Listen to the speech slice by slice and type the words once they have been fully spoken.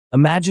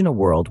Imagine a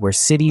world where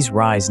cities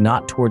rise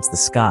not towards the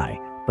sky,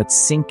 but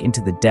sink into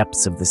the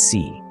depths of the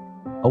sea.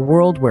 A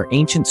world where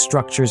ancient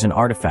structures and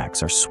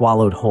artifacts are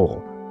swallowed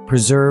whole,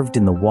 preserved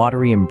in the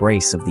watery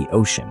embrace of the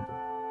ocean.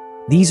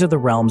 These are the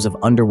realms of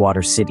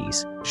underwater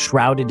cities,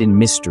 shrouded in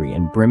mystery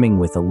and brimming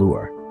with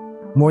allure.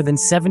 More than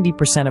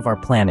 70% of our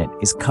planet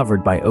is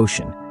covered by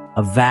ocean,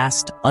 a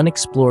vast,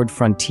 unexplored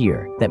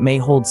frontier that may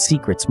hold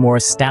secrets more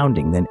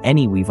astounding than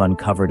any we've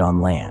uncovered on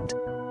land.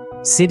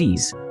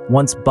 Cities,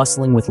 once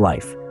bustling with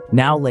life,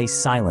 now lay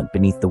silent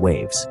beneath the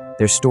waves,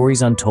 their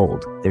stories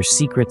untold, their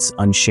secrets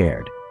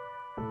unshared.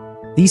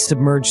 These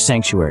submerged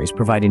sanctuaries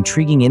provide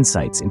intriguing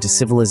insights into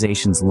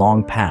civilizations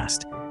long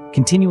past,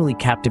 continually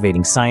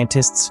captivating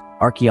scientists,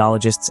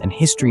 archaeologists, and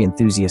history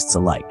enthusiasts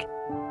alike.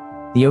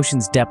 The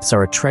ocean's depths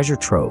are a treasure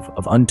trove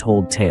of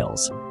untold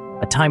tales,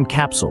 a time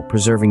capsule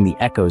preserving the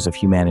echoes of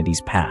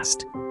humanity's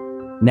past.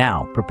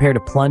 Now, prepare to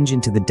plunge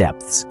into the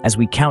depths as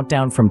we count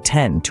down from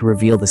 10 to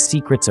reveal the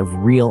secrets of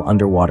real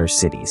underwater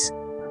cities.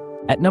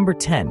 At number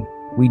 10,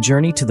 we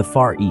journey to the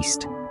Far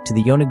East, to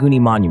the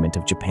Yonaguni Monument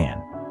of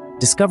Japan.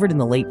 Discovered in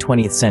the late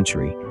 20th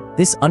century,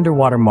 this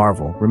underwater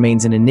marvel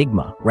remains an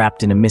enigma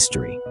wrapped in a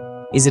mystery.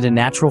 Is it a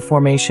natural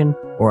formation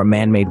or a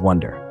man-made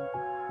wonder?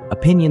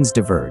 Opinions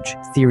diverge,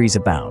 theories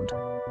abound.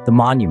 The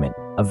monument,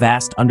 a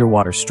vast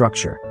underwater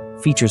structure,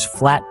 features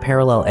flat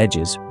parallel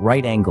edges,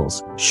 right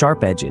angles,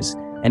 sharp edges,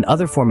 and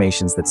other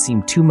formations that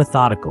seem too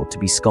methodical to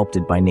be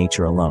sculpted by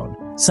nature alone.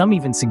 Some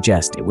even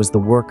suggest it was the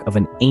work of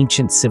an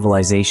ancient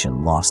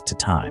civilization lost to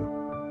time.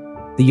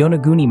 The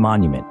Yonaguni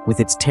Monument,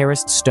 with its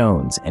terraced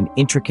stones and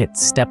intricate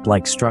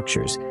step-like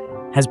structures,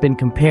 has been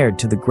compared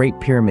to the Great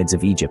Pyramids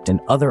of Egypt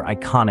and other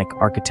iconic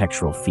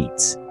architectural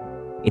feats.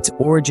 Its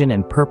origin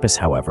and purpose,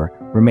 however,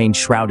 remain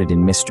shrouded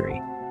in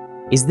mystery.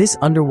 Is this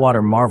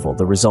underwater marvel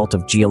the result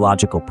of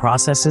geological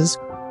processes,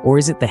 or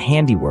is it the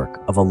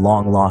handiwork of a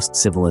long-lost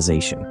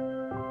civilization?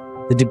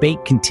 The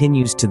debate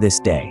continues to this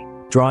day,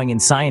 drawing in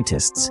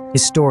scientists,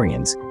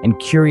 historians, and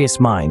curious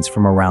minds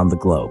from around the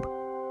globe.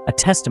 A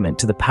testament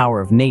to the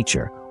power of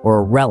nature or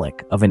a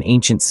relic of an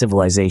ancient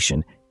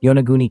civilization,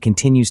 Yonaguni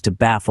continues to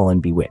baffle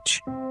and bewitch.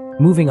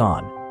 Moving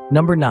on,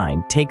 number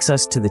 9 takes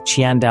us to the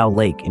Qiandao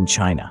Lake in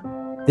China.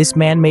 This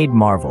man-made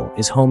marvel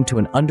is home to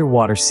an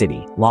underwater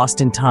city,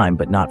 lost in time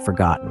but not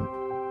forgotten.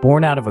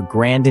 Born out of a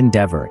grand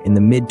endeavor in the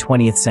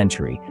mid-20th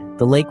century,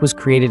 the lake was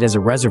created as a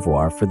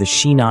reservoir for the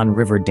Shinan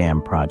River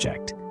Dam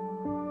project.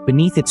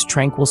 Beneath its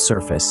tranquil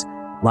surface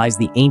lies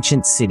the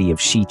ancient city of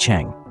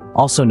Xicheng,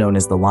 also known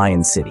as the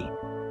Lion City,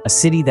 a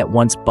city that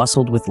once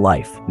bustled with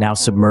life, now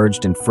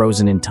submerged and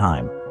frozen in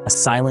time, a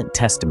silent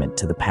testament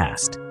to the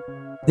past.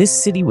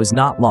 This city was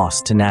not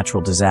lost to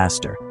natural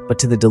disaster, but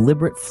to the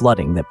deliberate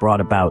flooding that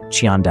brought about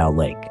Qiandao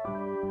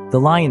Lake.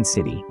 The Lion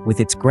City, with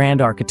its grand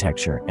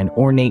architecture and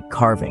ornate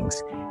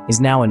carvings,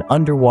 is now an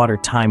underwater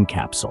time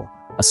capsule,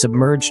 a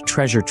submerged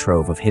treasure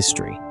trove of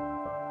history.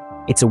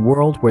 It's a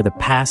world where the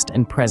past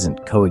and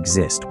present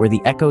coexist, where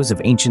the echoes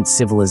of ancient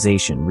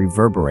civilization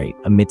reverberate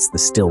amidst the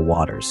still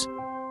waters.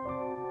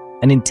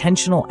 An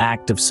intentional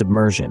act of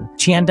submersion,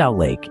 Qiandao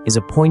Lake is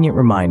a poignant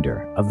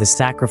reminder of the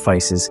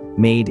sacrifices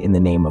made in the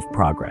name of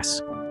progress.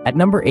 At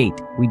number 8,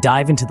 we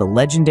dive into the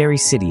legendary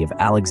city of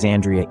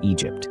Alexandria,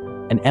 Egypt.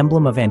 An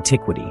emblem of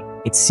antiquity,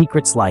 its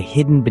secrets lie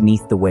hidden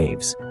beneath the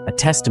waves, a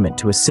testament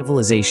to a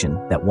civilization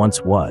that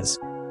once was.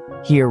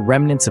 Here,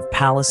 remnants of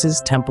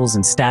palaces, temples,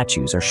 and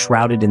statues are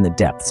shrouded in the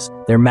depths,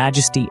 their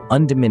majesty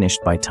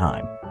undiminished by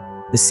time.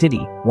 The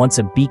city, once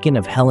a beacon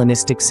of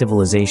Hellenistic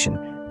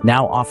civilization,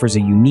 now offers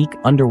a unique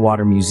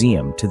underwater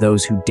museum to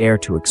those who dare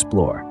to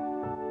explore.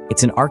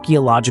 It's an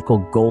archaeological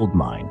gold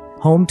mine,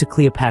 home to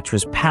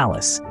Cleopatra's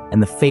palace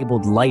and the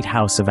fabled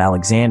Lighthouse of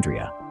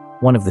Alexandria,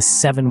 one of the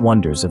 7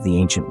 wonders of the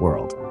ancient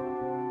world.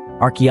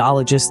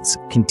 Archaeologists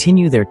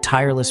continue their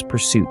tireless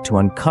pursuit to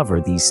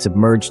uncover these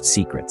submerged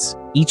secrets,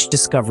 each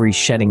discovery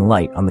shedding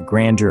light on the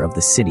grandeur of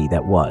the city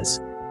that was.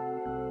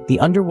 The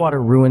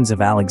underwater ruins of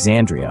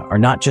Alexandria are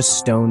not just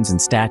stones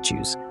and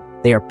statues,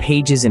 they are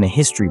pages in a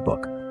history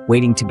book,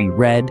 waiting to be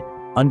read,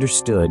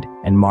 understood,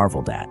 and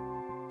marveled at.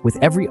 With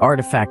every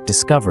artifact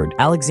discovered,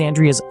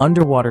 Alexandria's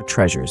underwater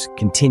treasures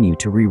continue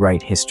to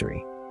rewrite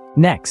history.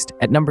 Next,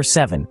 at number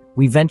 7,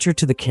 we venture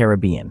to the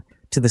Caribbean,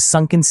 to the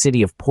sunken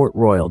city of Port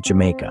Royal,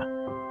 Jamaica.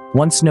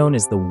 Once known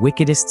as the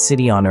wickedest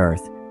city on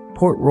earth,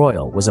 Port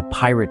Royal was a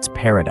pirate's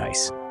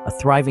paradise, a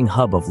thriving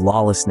hub of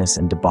lawlessness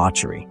and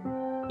debauchery.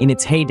 In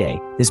its heyday,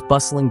 this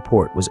bustling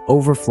port was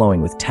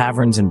overflowing with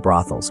taverns and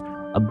brothels,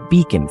 a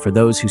beacon for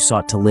those who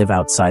sought to live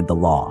outside the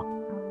law.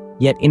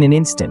 Yet in an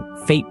instant,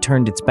 fate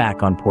turned its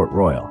back on Port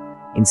Royal.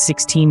 In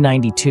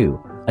 1692,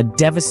 a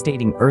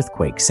devastating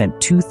earthquake sent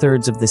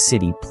 2/3 of the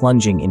city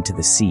plunging into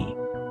the sea.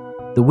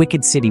 The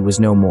wicked city was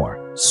no more,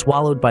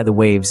 swallowed by the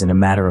waves in a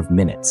matter of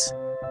minutes.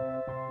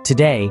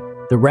 Today,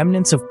 the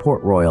remnants of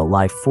Port Royal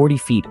lie 40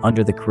 feet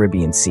under the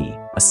Caribbean Sea,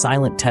 a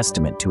silent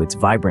testament to its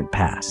vibrant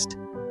past.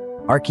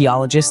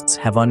 Archaeologists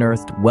have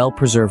unearthed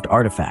well-preserved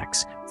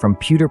artifacts, from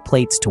pewter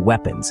plates to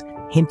weapons,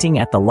 hinting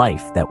at the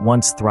life that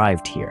once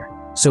thrived here.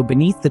 So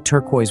beneath the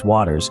turquoise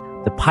waters,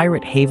 the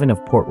pirate haven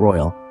of Port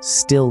Royal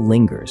still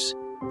lingers,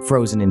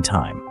 frozen in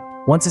time.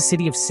 Once a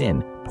city of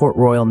sin, Port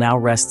Royal now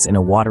rests in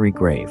a watery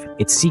grave,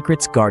 its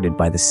secrets guarded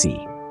by the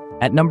sea.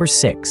 At number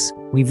 6,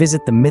 we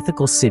visit the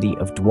mythical city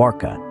of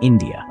Dwarka,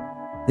 India.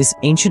 This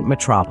ancient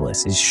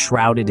metropolis is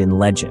shrouded in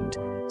legend,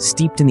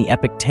 steeped in the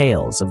epic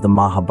tales of the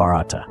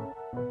Mahabharata.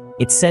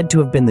 It's said to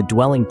have been the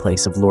dwelling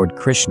place of Lord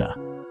Krishna,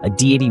 a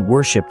deity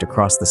worshipped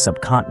across the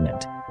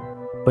subcontinent.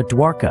 But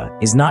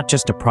Dwarka is not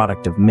just a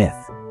product of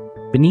myth.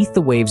 Beneath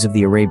the waves of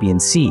the Arabian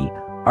Sea,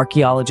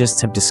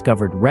 archaeologists have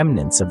discovered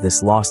remnants of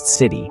this lost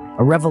city,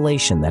 a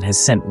revelation that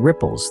has sent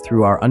ripples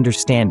through our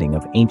understanding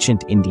of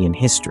ancient Indian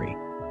history.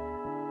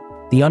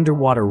 The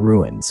underwater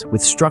ruins,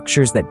 with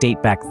structures that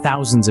date back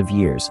thousands of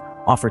years,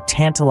 offer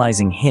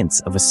tantalizing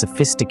hints of a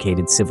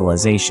sophisticated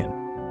civilization.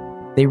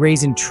 They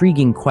raise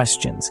intriguing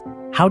questions.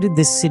 How did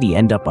this city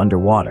end up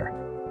underwater?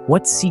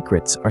 What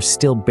secrets are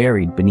still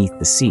buried beneath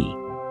the sea?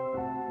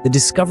 The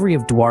discovery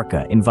of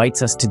Dwarka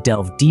invites us to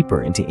delve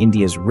deeper into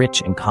India's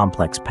rich and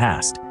complex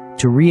past,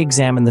 to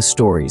re-examine the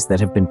stories that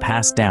have been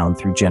passed down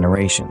through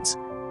generations.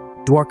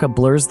 Dwarka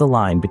blurs the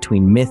line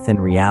between myth and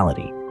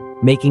reality,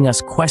 making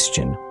us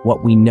question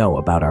what we know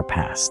about our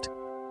past.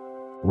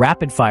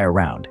 Rapid fire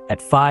round.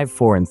 At 5,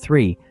 4, and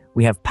 3,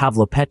 we have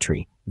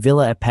Pavlopetri,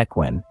 Villa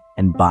Epequen,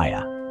 and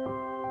Baia.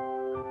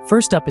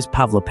 First up is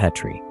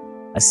Pavlopetri,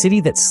 a city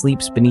that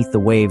sleeps beneath the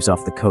waves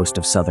off the coast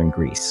of southern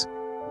Greece.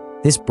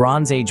 This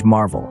Bronze Age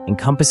marvel,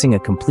 encompassing a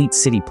complete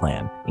city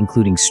plan,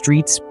 including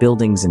streets,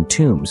 buildings, and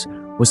tombs,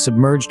 was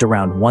submerged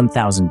around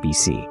 1000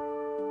 BC.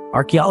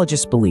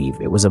 Archaeologists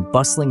believe it was a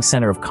bustling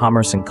center of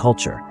commerce and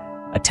culture,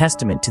 a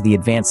testament to the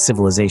advanced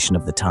civilization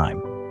of the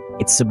time.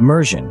 Its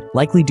submersion,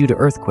 likely due to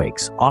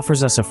earthquakes,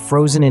 offers us a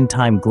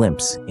frozen-in-time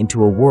glimpse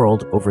into a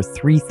world over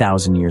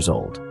 3,000 years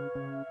old.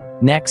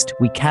 Next,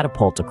 we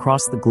catapult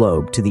across the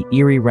globe to the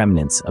eerie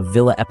remnants of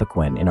Villa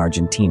Epequen in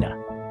Argentina.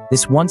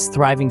 This once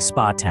thriving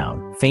spa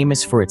town,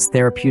 famous for its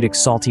therapeutic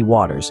salty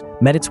waters,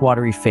 met its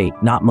watery fate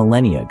not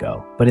millennia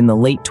ago, but in the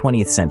late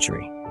 20th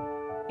century.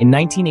 In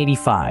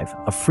 1985,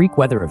 a freak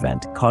weather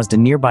event caused a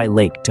nearby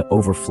lake to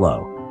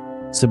overflow,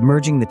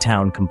 submerging the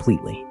town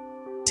completely.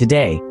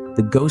 Today,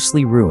 the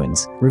ghostly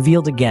ruins,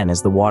 revealed again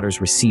as the waters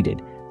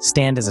receded,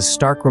 stand as a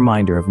stark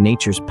reminder of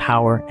nature's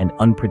power and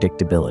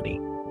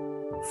unpredictability.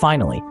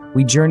 Finally,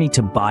 we journey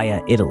to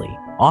Baia, Italy,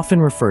 often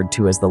referred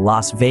to as the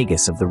Las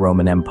Vegas of the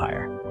Roman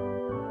Empire.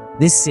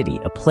 This city,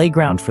 a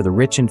playground for the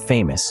rich and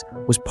famous,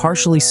 was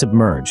partially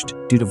submerged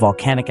due to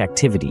volcanic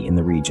activity in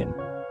the region.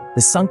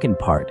 The sunken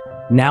part,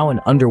 now an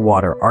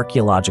underwater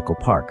archaeological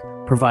park,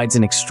 provides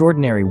an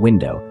extraordinary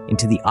window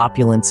into the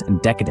opulence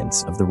and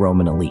decadence of the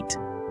Roman elite.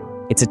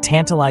 It's a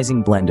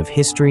tantalizing blend of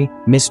history,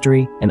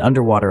 mystery, and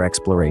underwater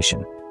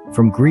exploration.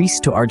 From Greece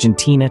to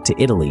Argentina to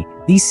Italy,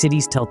 these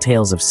cities tell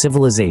tales of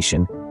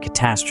civilization,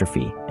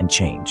 catastrophe, and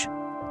change.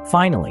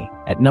 Finally,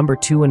 at number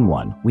 2 and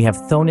 1, we have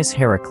Thonis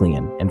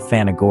Heracleon and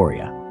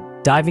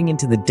Phanagoria. Diving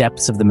into the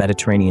depths of the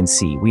Mediterranean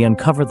Sea, we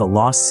uncover the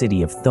lost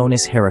city of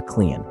Thonis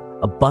Heracleon,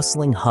 a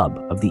bustling hub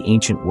of the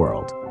ancient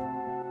world.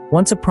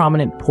 Once a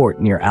prominent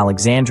port near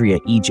Alexandria,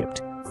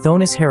 Egypt,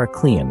 Thonis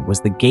Heracleon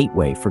was the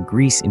gateway for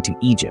Greece into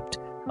Egypt,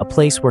 a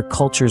place where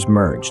cultures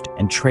merged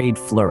and trade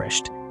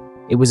flourished.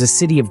 It was a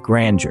city of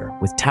grandeur,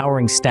 with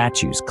towering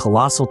statues,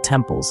 colossal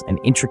temples, and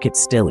intricate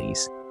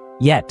steles.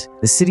 Yet,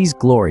 the city's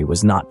glory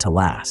was not to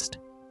last.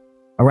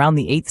 Around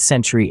the 8th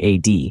century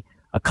AD,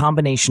 a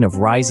combination of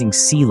rising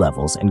sea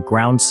levels and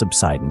ground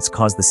subsidence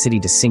caused the city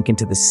to sink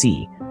into the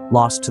sea,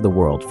 lost to the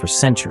world for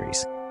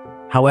centuries.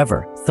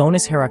 However,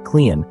 Thonis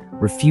Heracleon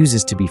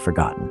refuses to be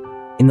forgotten.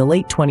 In the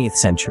late 20th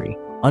century,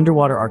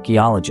 underwater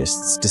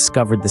archaeologists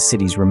discovered the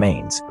city's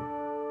remains.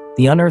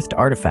 The unearthed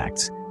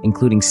artifacts,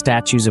 including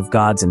statues of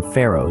gods and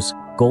pharaohs,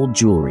 gold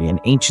jewelry, and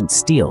ancient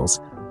steels,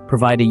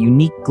 provide a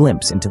unique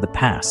glimpse into the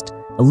past,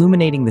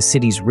 illuminating the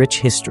city's rich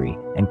history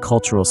and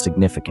cultural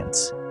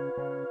significance.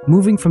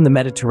 Moving from the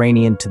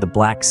Mediterranean to the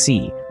Black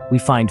Sea, we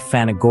find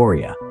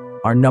Phanagoria,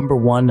 our number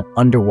 1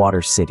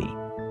 underwater city.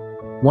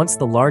 Once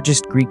the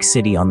largest Greek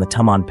city on the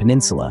Taman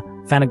Peninsula,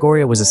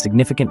 Phanagoria was a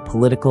significant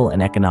political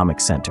and economic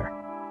center.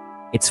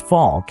 Its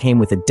fall came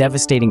with a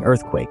devastating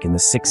earthquake in the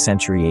 6th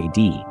century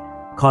AD,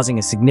 causing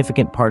a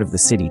significant part of the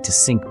city to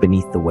sink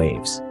beneath the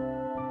waves.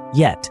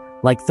 Yet,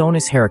 like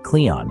Thonis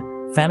Heracleon,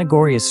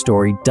 Phanagoria's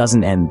story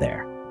doesn't end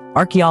there.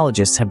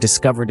 Archaeologists have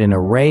discovered an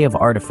array of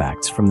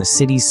artifacts from the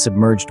city's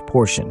submerged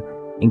portion,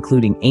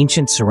 including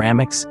ancient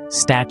ceramics,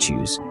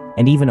 statues,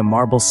 and even a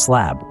marble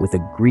slab with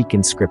a Greek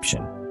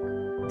inscription.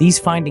 These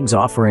findings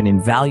offer an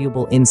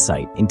invaluable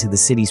insight into the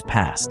city's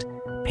past,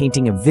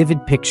 painting a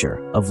vivid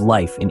picture of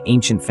life in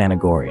ancient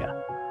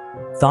Phanagoria.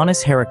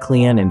 Thonis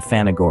Heracleon and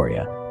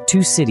Phanagoria,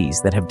 2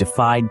 cities that have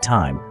defied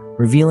time,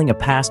 revealing a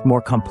past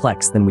more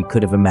complex than we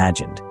could have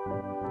imagined.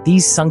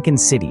 These sunken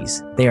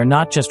cities, they are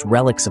not just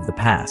relics of the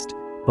past,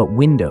 but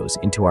windows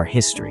into our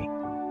history.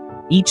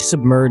 Each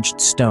submerged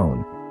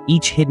stone,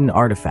 each hidden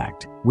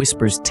artifact,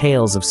 whispers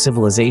tales of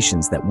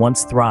civilizations that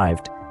once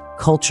thrived,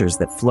 cultures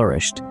that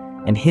flourished,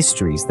 and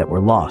histories that were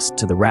lost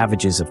to the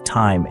ravages of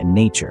time and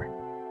nature.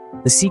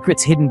 The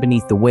secrets hidden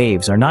beneath the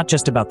waves are not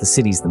just about the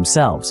cities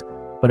themselves,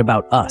 but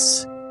about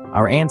us,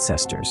 our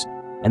ancestors,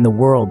 and the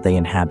world they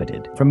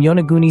inhabited. From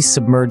Yonaguni's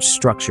submerged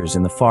structures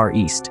in the Far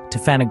East to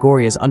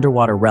Fanagoria's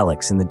underwater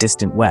relics in the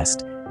distant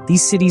West,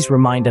 these cities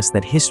remind us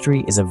that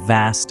history is a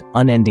vast,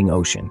 unending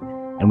ocean,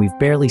 and we've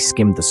barely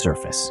skimmed the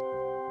surface.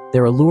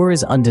 Their allure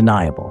is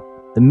undeniable,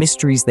 the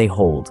mysteries they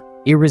hold,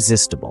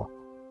 irresistible.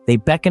 They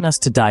beckon us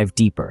to dive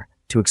deeper,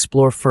 to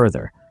explore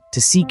further,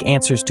 to seek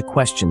answers to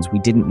questions we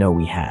didn't know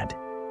we had.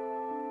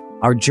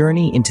 Our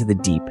journey into the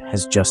deep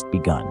has just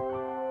begun.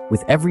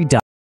 With every dive,